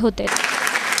उपस्थित होते.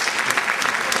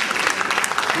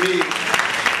 मी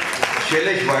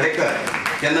शैलेश वाडेकर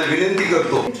यांना विनंती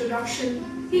करतो.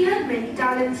 He had many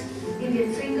talents: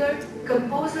 Indian singer,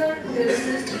 composer,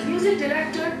 lyricist, music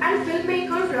director and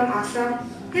filmmaker from Assam.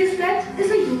 His death is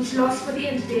a huge loss for the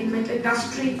entertainment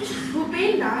industry.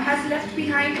 Bhupen has left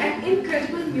behind an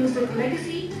incredible music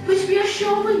legacy which we are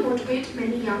sure will motivate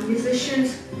many young musicians.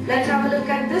 Let's have a look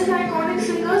at this iconic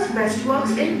singer's best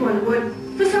works in Bollywood.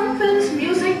 For some films,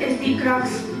 music is the crux.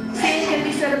 Same can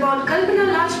be said about Kalpana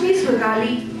Lajmi's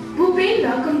Rudali. Bhupen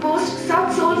composed such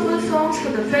soulful songs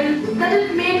for the film that it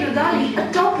made Rudali a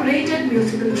top-rated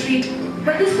musical treat.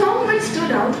 But the song that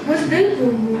stood out was Dil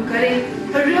Boom Boom Kare,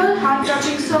 a real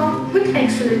heart-touching song with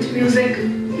excellent music.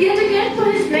 Yet again, for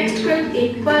his next film,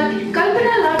 Ek Pal,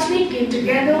 Kalpana Lajmi came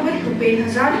together with Bhupen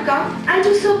Hazarika, and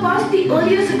to surpass the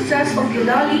earlier success of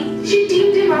Rudali, she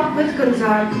teamed him up with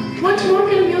Gulzar. What more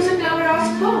can a music lover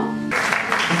ask for?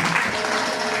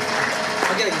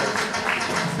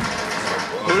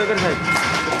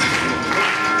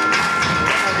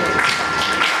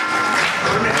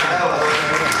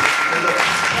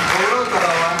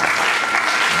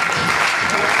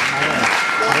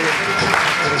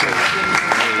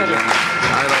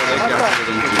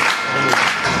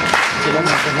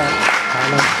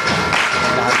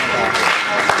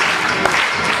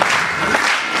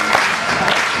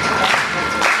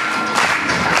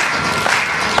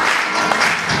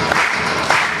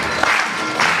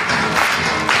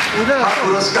 हा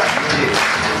पुरस्कार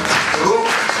रोख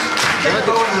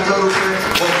 51,000 रुपये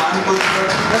व मानपत्र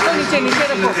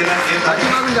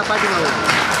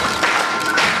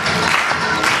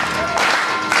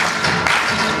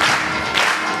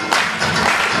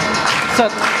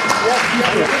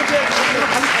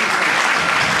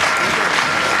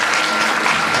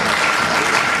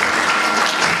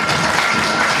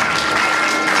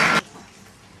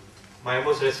My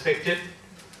most respected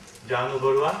Janu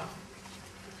Barua,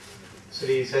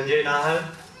 Sri Sanjay Nahar,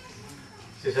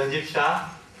 Sri Sanjeev Shah,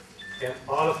 and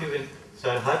all of you in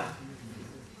Sarhad,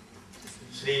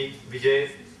 Sri Vijay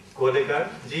Kuwalekar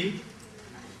ji,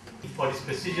 for this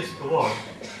prestigious award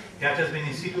that has been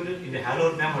instituted in the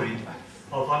hallowed memory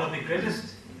of one of the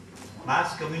greatest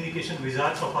mass communication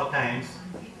wizards of our times,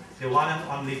 the one and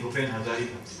only Bhupen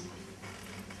Hazarika.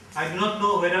 I do not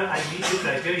know whether I meet the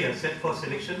criteria set for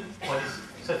selection for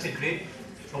such a great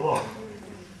award.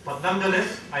 But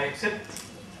nonetheless, I accept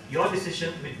your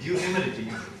decision with due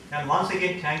humility and once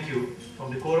again thank you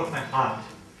from the core of my heart,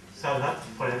 Sarhad,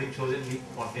 for having chosen me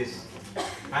for this.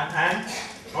 And I am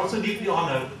also deeply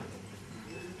honored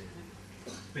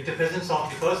with the presence of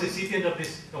the first recipient of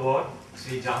this award,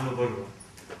 Sri Jahnu Barua.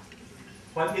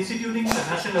 While instituting the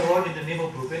national award in the name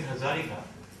of Bhupen Hazarika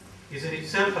is in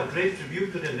itself a great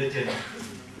tribute to the legend,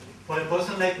 for a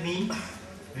person like me,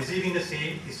 receiving the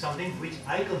same is something which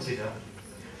I consider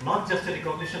not just a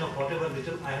recognition of whatever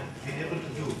little I have been able to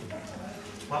do,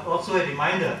 but also a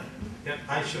reminder that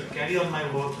I should carry on my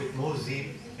work with more zeal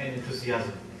and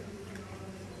enthusiasm.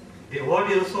 The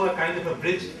award is also a kind of a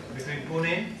bridge between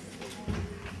Pune,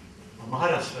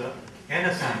 Maharashtra and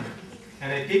Assam,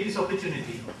 and I take this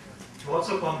opportunity to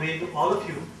also convey to all of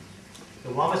you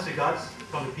the warmest regards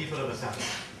from the people of Assam.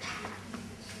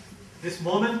 This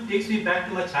moment takes me back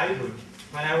to my childhood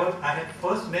when I had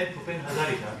first met Bhupen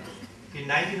Hazarika in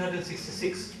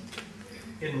 1966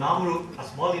 in Namrup, a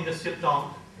small industrial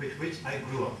town with which I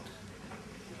grew up.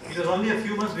 It was only a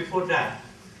few months before that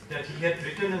he had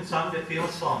written and sung that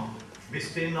famous song,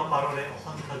 Bistirno Parore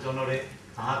Osanta Jonore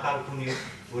Ahakar Puni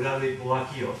Urave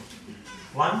Boakio,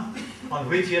 one on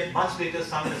which he had much later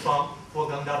sung the song O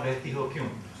Ganga Behti Ho Kyun.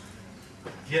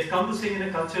 He had come to sing in a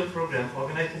cultural program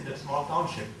organized in that small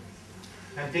township,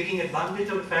 and taking advantage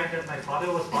of the fact that my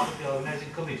father was part of the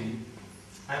organizing committee,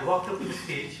 I walked up to the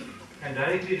stage and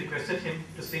directly requested him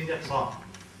to sing that song.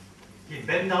 He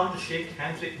bent down to shake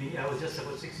hands with me. I was just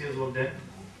about 6 years old then.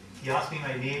 He asked me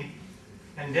my name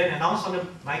and then announced on the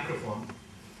microphone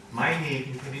my name,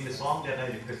 including the song that I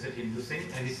requested him to sing,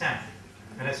 and he sang.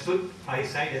 And I stood by his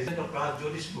side as of Class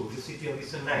Jodhpur, the city of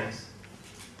Eastern Lights.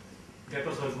 That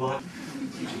was what Guwahati.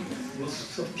 वो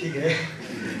सब ठीक है,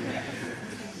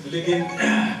 लेकिन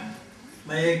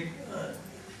मैं एक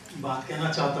बात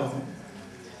कहना चाहता हूँ.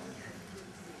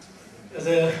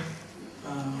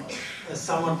 As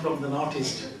someone from the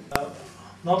Northeast,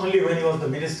 not only when he was the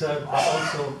minister, but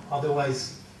also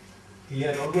otherwise, he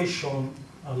had always shown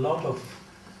a lot of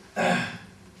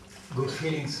good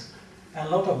feelings and a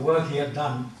lot of work he had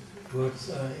done towards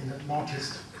in the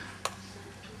Northeast.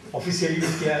 Officially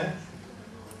भी KIA है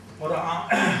और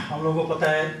हम लोगों को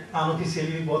पता है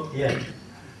unofficially भी बहुत KIA है.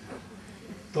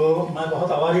 तो मैं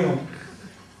बहुत आभारी हूँ.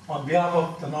 On behalf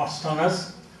of the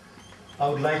Northerners, I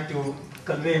would like to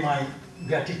convey my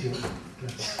gratitude.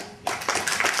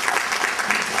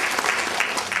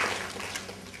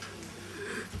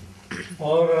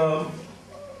 और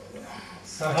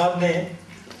सरहद ने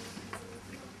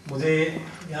मुझे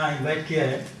यहाँ इनवाइट किया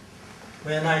है.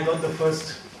 When I got the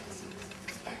first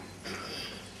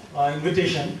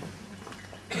invitation,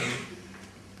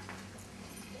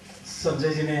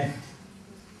 Sanjay ji ने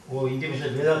वो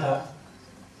इंटीमेशन भेजा था.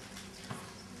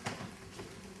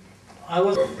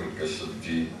 डॉक्टर कश्यप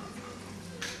जी,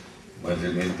 माझे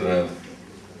मित्र,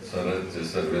 सरहदचे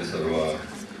सर्व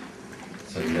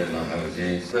संजय नाहर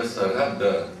जी, सरहद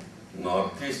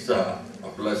नॉर्थ ईस्टचा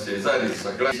आपला शेजारी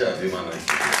सगळ्याच्या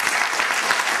अभिमानाची.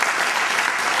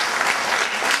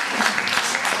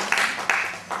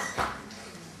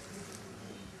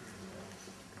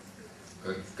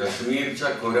 काश्मीरच्या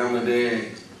खोऱ्यामध्ये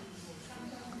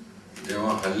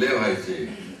जेव्हा हल्ले व्हायचे,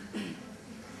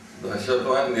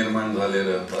 दहशतवाद निर्माण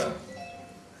झालेला होता,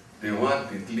 तेव्हा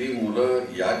तिथली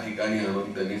मुलं या ठिकाणी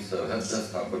आणून त्यांनी सरहद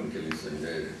स्थापन केली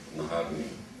संजय नहारनी.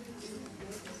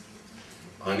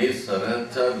 आणि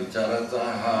सरहदच्या विचाराचा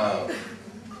हा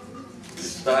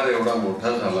विस्तार एवढा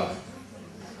मोठा झाला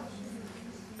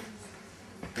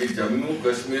की जम्मू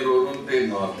काश्मीर वरून ते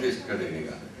नॉर्थ ईस्ट कडे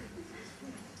निघाले.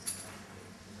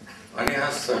 आणि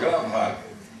हा सगळा भाग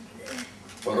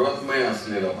पर्वतमय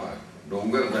असलेला भाग,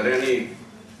 डोंगर दऱ्याने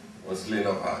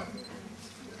वसलेला भाग,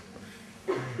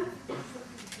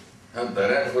 ह्या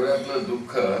दऱ्याखोऱ्यातलं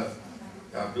दुःख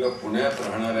आपल्या पुण्यात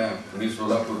राहणाऱ्या पुणे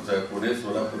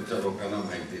सोलापूरच्या लोकांना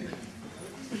माहिती नाही.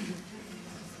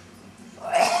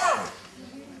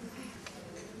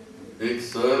 एक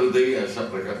सहृदयी अशा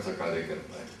प्रकारचं कार्य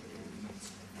करताय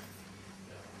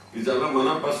की ज्याला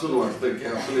मनापासून वाटतं की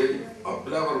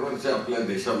आपल्या बरोबरचे आपल्या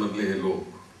देशामधले हे लोक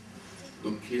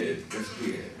दुःखी आहेत,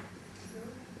 कष्टी आहेत,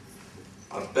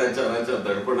 अत्याचाराच्या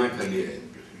दडपणाखाली आहेत.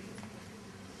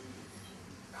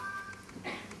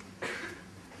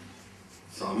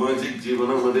 सामाजिक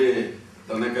जीवनामध्ये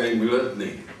त्यांना काही मिळत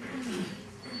नाही,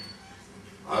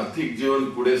 आर्थिक जीवन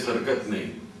पुढे सरकत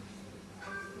नाही.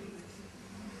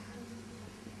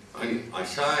 आणि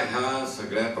अशा ह्या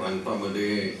सगळ्या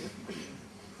प्रांतामध्ये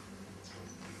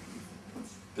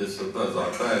ते स्वतः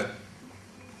जात आहेत,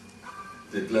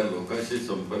 तिथल्या लोकांशी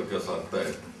संपर्क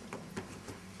साधतायत.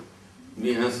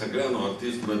 मी ह्या सगळ्या नॉर्थ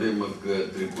ईस्ट मध्ये मग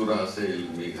त्रिपुरा असेल,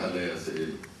 मेघालय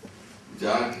असेल,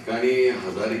 ज्या ठिकाणी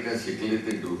हजारिका शिकले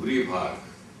ते डोगरी भाग,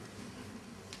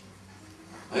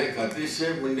 एक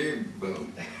अतिशय म्हणजे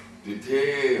तिथे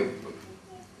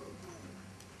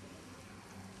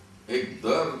एक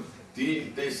दर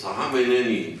 3 ते 6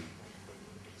 महिन्यांनी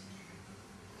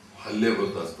हल्ले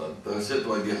होत असतात,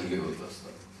 दहशतवादी हल्ले होत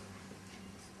असतात.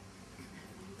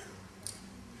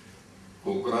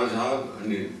 कोकराझार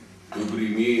आणि डुबरी,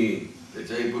 मी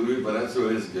त्याच्याही पूर्वी बऱ्याच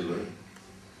वेळेस गेलोय,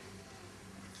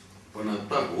 पण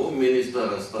आता होम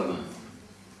मिनिस्टर असताना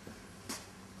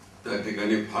त्या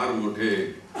ठिकाणी फार मोठे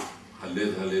हल्ले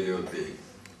झालेले होते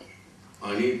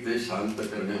आणि ते शांत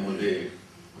करण्यामध्ये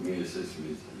मी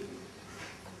यशस्वी झाले.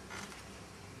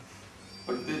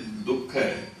 पण ते दुःख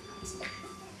आहे,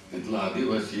 तिथला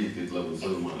आदिवासी, तिथला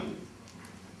मुसलमान,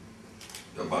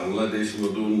 त्या बांगलादेश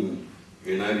मधून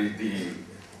येणारी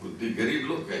ती गरीब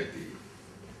लोक आहेत, ती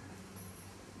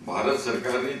भारत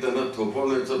सरकारने त्यांना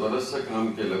थोपवण्याचं बरचसं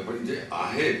काम केलं, पण जे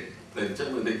आहेत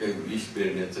त्यांच्यामध्ये काही विष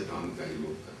पेरण्याचं काम काही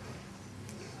लोक करतात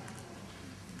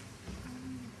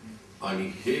आणि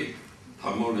हे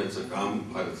थांबवण्याचं काम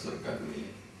भारत सरकारने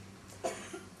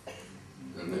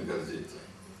करणं गरजेचं आहे.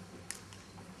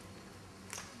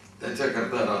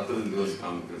 त्याच्याकरता रात्रंदिवस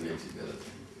काम करण्याची गरज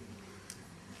आहे.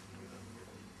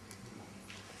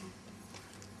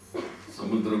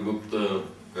 समुद्रगुप्त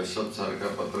कश्यप सारखा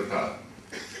पत्रकार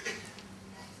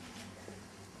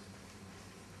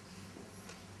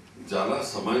ज्याला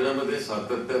समाजामध्ये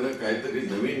सातत्यानं काहीतरी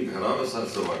नवीन घडावंसं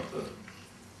असं वाटतं,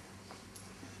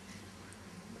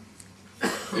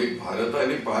 एक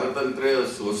भारताने पारतंत्र्य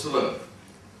सोसलं,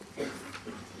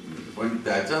 पण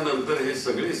त्याच्यानंतर हे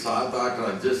सगळे 7-8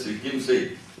 राज्य, सिक्कीम से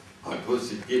 8वं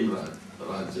सिक्कीम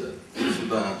राज्य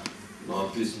सुद्धा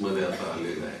नॉर्थ ईस्ट मध्ये आता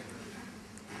आलेलं आहे.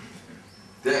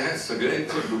 त्या ह्या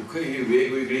सगळ्यांची दुःख ही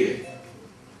वेगवेगळी आहे.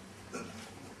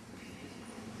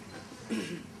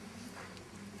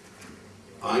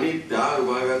 आणि त्या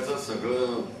विभागाचं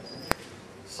सगळं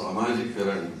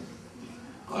सामाजिकरण,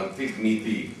 आर्थिक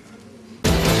नीती,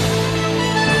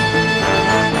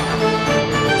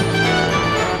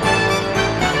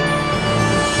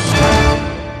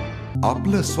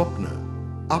 आपलं स्वप्न,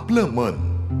 आपलं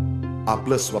मन,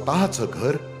 आपलं स्वतःचं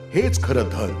घर हेच खरं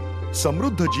धन.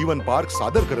 समृद्ध जीवन पार्क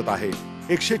सादर करत आहे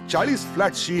 140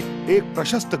 फ्लॅट्सची एक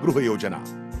प्रशस्त गृह योजना.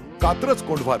 कात्रज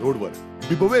कोंढवा रोडवर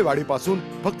बिबवेवाडीपासून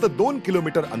फक्त 2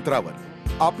 किलोमीटर अंतरावर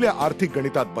आपल्या आर्थिक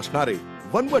गणितात बसणारे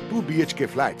 1 व 2 BHK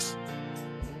फ्लॅट्स.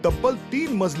 तब्बल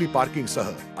 3 मजली पार्किंग सह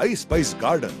ऐस पैस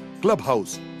गार्डन, क्लब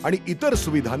हाऊस आणि इतर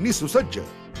सुविधांनी सुसज्ज.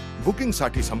 बुकिंग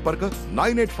साठी संपर्क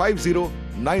 9850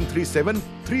 937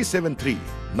 373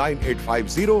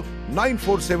 9850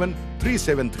 947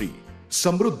 373.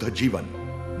 समृद्ध जीवन,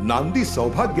 नांदी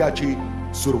सौभाग्याची,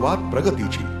 सुरुवात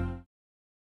प्रगतीची.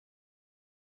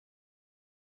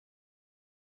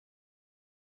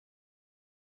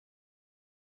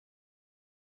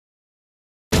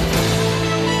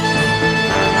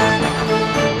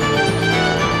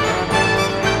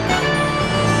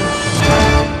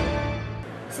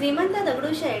 श्रीमंत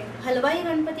दगडूशेठ हलवाई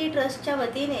गणपती ट्रस्टच्या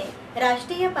वतीने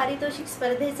राष्ट्रीय पारितोषिक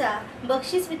स्पर्धेचा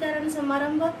बक्षीस वितरण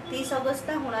समारंभ 30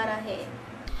 ऑगस्टला होणार आहे.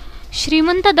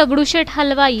 श्रीमंत दगडूशेठ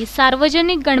हलवाई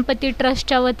सार्वजनिक गणपती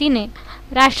ट्रस्टच्या वतीने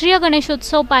राष्ट्रीय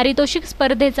गणेशोत्सव पारितोषिक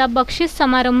स्पर्धेचा बक्षीस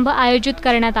समारंभ आयोजित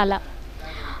करण्यात आला.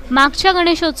 मागच्या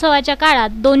गणेशोत्सवाच्या काळात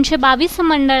 222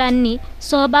 मंडळांनी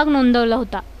सहभाग नोंदवला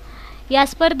होता. या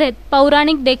स्पर्धेत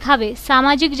पौराणिक देखावे,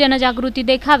 सामाजिक जनजागृती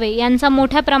देखावे यांचा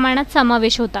मोठ्या प्रमाणात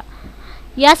समावेश होता.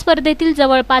 या स्पर्धेतील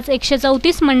जवळपास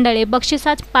 134 मंडळे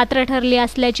बक्षिसास पात्र ठरली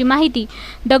असल्याची माहिती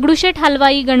दगडूशेठ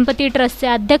हलवाई गणपती ट्रस्टचे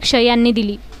अध्यक्ष यांनी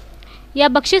दिली. या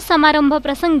बक्षीस समारंभ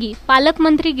प्रसंगी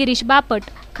पालकमंत्री गिरीश बापट,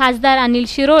 खासदार अनिल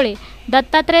शिरोळे,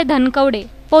 दत्तात्रय धनकवडे,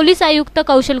 पोलीस आयुक्त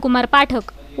कौशलकुमार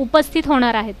पाठक उपस्थित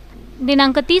होणार आहेत.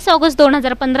 दिनांक 30 ऑगस्ट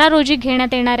 2015 रोजी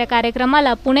घेण्यात येणाऱ्या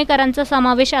कार्यक्रमाला पुणेकरांचा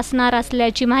समावेश असणार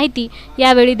असल्याची माहिती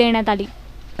यावेळी देण्यात आली.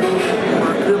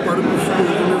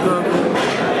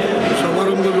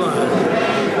 समारंभ जो आहे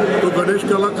तो गणेश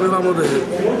कला क्रीडामध्ये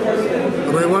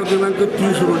रविवार दिनांक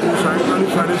 30 रोजी सायंकाळी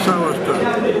 6:30 वाजता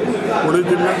पुणे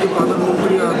जिल्ह्याचे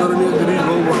पालकमंत्री आदरणीय गिरीश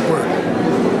भाऊ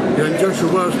बापट यांच्या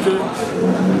शुभ हस्ते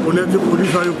पुण्याचे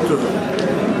पोलीस आयुक्त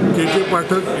के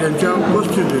पाठक यांच्या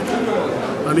उपस्थितीत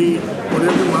आणि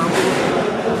पुण्याचे महापौर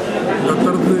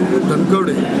दत्तात्रय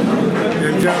धनकवडे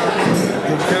यांच्या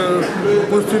मुख्य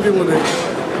उपस्थितीमध्ये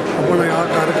आपण या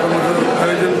कार्यक्रमाचं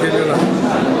आयोजन केलेलं आहे.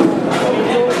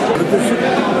 पारितोषिक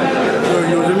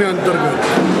योजनेअंतर्गत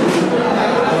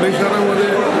पुणे शहरामध्ये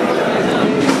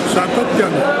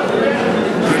सातत्यानं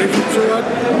गणेशोत्सवात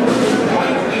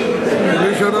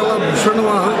पुणे शहराला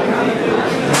भूषणवाहक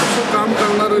असं काम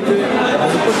करणारं जे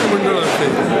गणपती मंडळ असते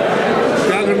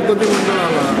त्या गणपती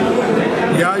मंडळाला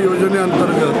या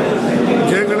योजनेअंतर्गत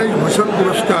जय गणेश भूषण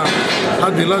पुरस्कार हा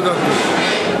दिला जातो.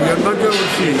 यंदाच्या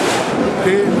वर्षी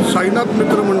ते साईनाथ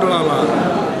मित्र मंडळाला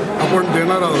आपण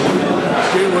देणार आहोत.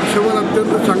 ते वर्षभर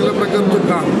अत्यंत चांगल्या प्रकारचं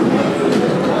काम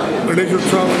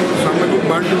गणेशोत्सवावर सामाजिक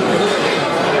बांधून करत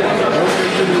म्हणून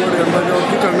त्यांची निवड यंदाच्या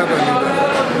वर्षी करण्यात आली आहे.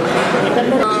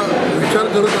 विचार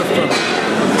करत असताना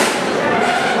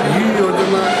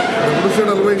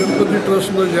सासूबाई गणपती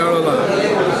ट्रस्टनं ज्या वेळेला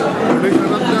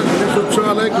गणेशनाथच्या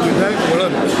गणेशोत्सवाला एक विधायक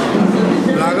वळण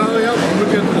लागावं या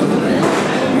भूमिकेतून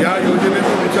या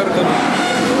योजनेचा विचार करून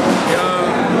या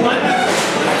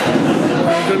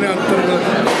योजनेअंतर्गत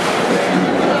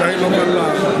काही लोकांना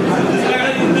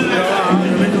जेव्हा हा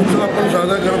गणेशोत्सव आपण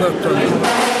साजरा करत असताना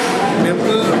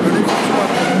नेमकं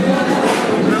गणेशोत्सवात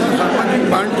आपल्याला सामाजिक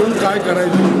बाण ठेवून काय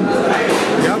करायचं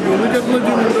या भूमिकेतनं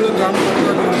जी मंडळं काम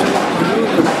करतात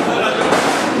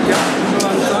त्या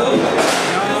मंडळांचा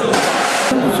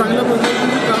चांगल्या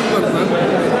पद्धतीने काम करतात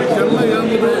त्यांना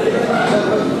यामध्ये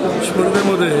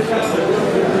स्पर्धेमध्ये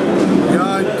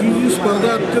ती जी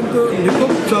स्पर्धा अत्यंत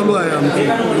निकोप चालू आहे आमची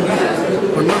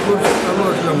 50 वर्ष चालू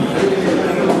असल्यामुळे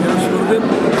या स्पर्धेत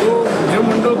जे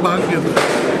मंडळ भाग घेतं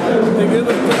ते घेत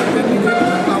असताना त्यांनी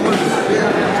केलेलं कामाचं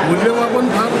मूल्यमापन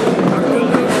फार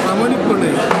अत्यंत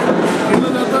प्रामाणिकपणे केलं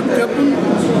जातात, त्यातून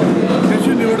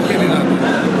त्याची निवड केली जाते.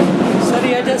 सर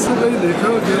याच्या काही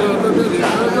देखावा केला होता, त्या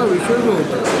देखाव्याचा विषय जो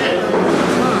होता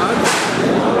आज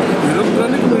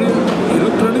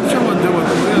इलेक्ट्रॉनिकच्या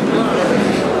माध्यमातून म्हणजे आपला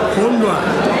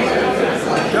फोनद्वारे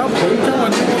त्या फोनच्या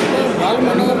माध्यमातून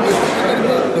बालमनावर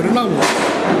प्रकारचा परिणाम होतो.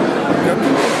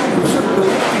 त्यातून पुस्तक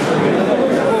प्रवृत्ती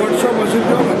व्हॉट्सअप असेल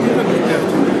किंवा बाकीच्या गोष्टी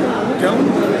असतात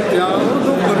त्यावर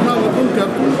जो परिणाम होतो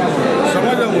त्यातून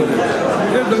समाजामध्ये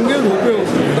जे दंगे धोके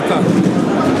घडतात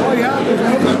व ह्या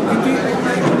गोष्टीचा किती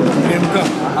नेमका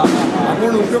आपण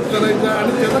उपयोग करायचा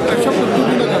आणि त्याचा कशा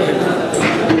पद्धतीनं करायचा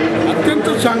अत्यंत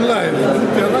चांगला आहे, पण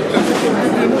त्याला कशा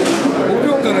पद्धतीनं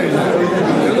उपयोग करायचा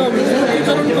त्याचा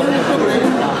विद्युतीकरण करून उपयोग करून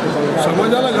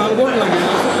समाजाला गालबोट लागेल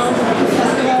असं काम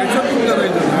त्याच्यातून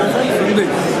करायचं असा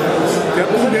संदेश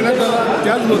त्यातून देण्यात आला.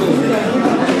 त्याचबरोबर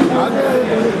आज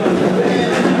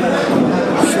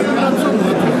शरीराचं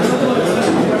महत्त्व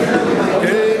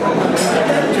हे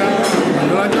त्यांच्या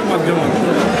मंडळाच्या माध्यमातून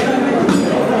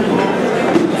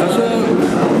जसं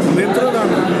नेत्रदान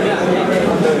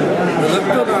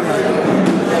रक्तदान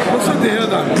तसं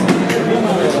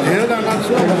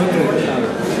देहदानाचं महत्त्व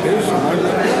हे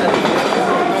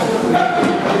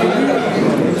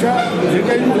तुमच्या जे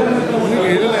काही तुम्ही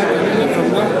गेलेलं आहे त्यांनी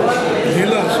समजा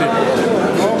दिलं असेल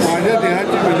किंवा माझ्या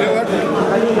देहाची विल्हेवाट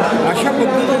अशा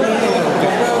पद्धतीने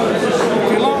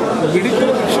तिला मेडिकल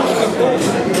एक्सेस करतो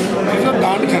तिचं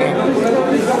दान करा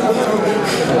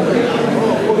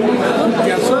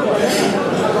त्याचं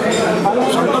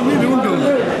समजा मी लिहून ठेवलं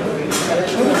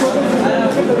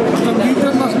आता मी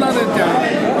तर नसणार आहे त्या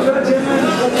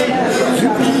जी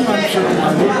तुम्ही माणसं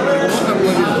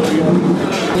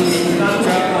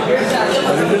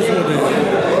रिलेशमध्ये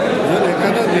जर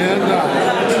एखादा देहाचा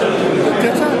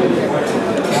त्याचा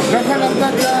अभ्यासाकरता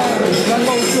त्या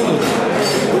मुलांना उपयोग होतो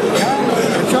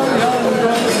ह्याच्यावर ह्या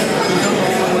मुलांना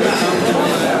काम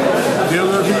केलेलं आहे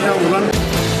देवदासीच्या मुलांना.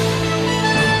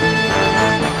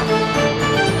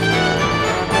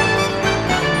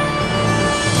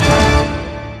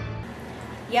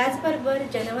 याचबरोबर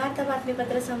जनवार्ता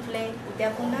बातमीपत्र संपले. उद्या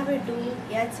पुन्हा भेटू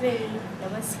याच वेळी.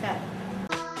 नमस्कार.